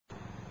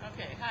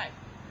hi.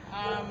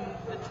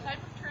 The type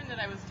of turn that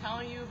I was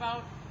telling you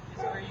about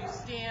is where you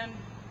stand.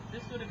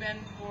 This would have been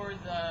for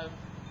the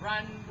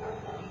run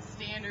in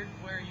standard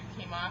where you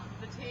came off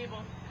of the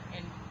table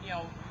and you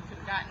could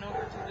have gotten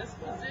over to this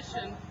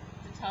position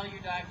to tell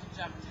your dog to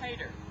jump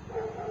tighter.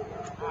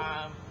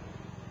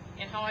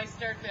 And how I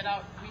start that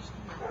out, Misha,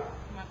 come here,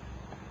 come on,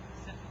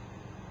 sit,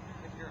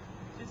 good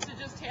girl.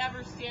 Just have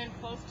her stand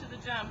close to the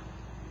jump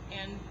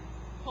and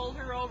pull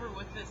her over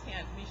with this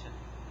hand, Misha.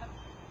 Up.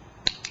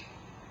 Good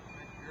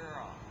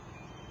girl.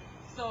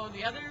 So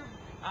the other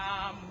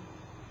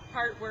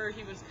part where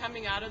he was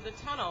coming out of the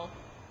tunnel,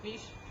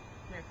 Misha,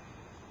 come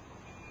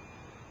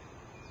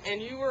here.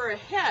 And you were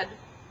ahead,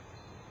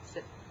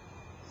 sit.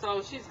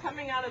 So she's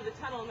coming out of the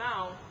tunnel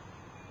now.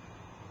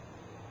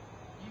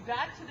 You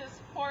got to this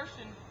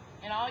portion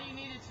and all you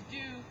needed to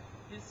do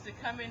is to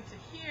come into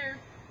here,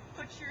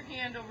 put your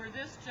hand over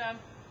this jump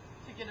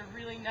to get a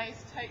really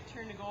nice tight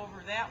turn to go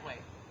over that way.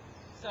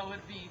 So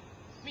it'd be,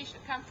 Misha,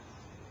 come.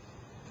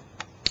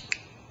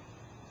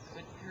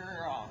 Good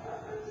girl.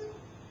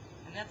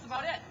 And that's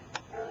about it.